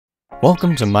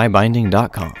Welcome to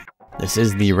MyBinding.com. This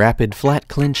is the rapid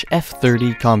FlatClinch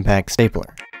F30 compact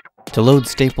stapler. To load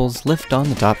staples, lift on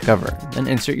the top cover, then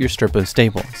insert your strip of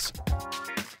staples.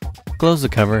 Close the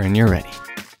cover and you're ready.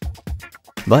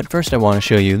 But first I want to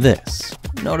show you this.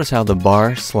 Notice how the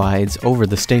bar slides over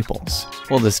the staples.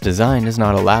 Well, this design does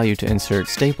not allow you to insert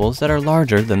staples that are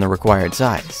larger than the required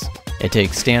size. It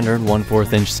takes standard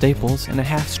 1/4 inch staples in a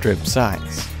half strip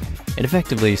size. It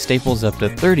effectively staples up to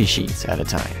 30 sheets at a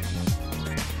time.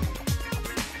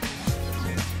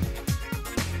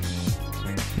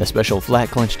 The special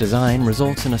FlatClinch design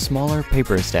results in a smaller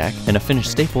paper stack and a finished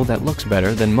staple that looks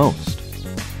better than most.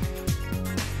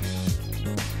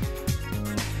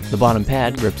 The bottom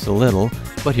pad grips a little,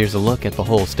 but here's a look at the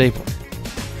whole staple.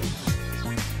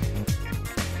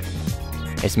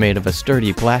 It's made of a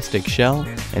sturdy plastic shell,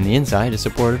 and the inside is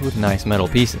supported with nice metal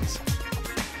pieces.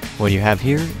 What you have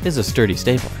here is a sturdy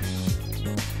stapler.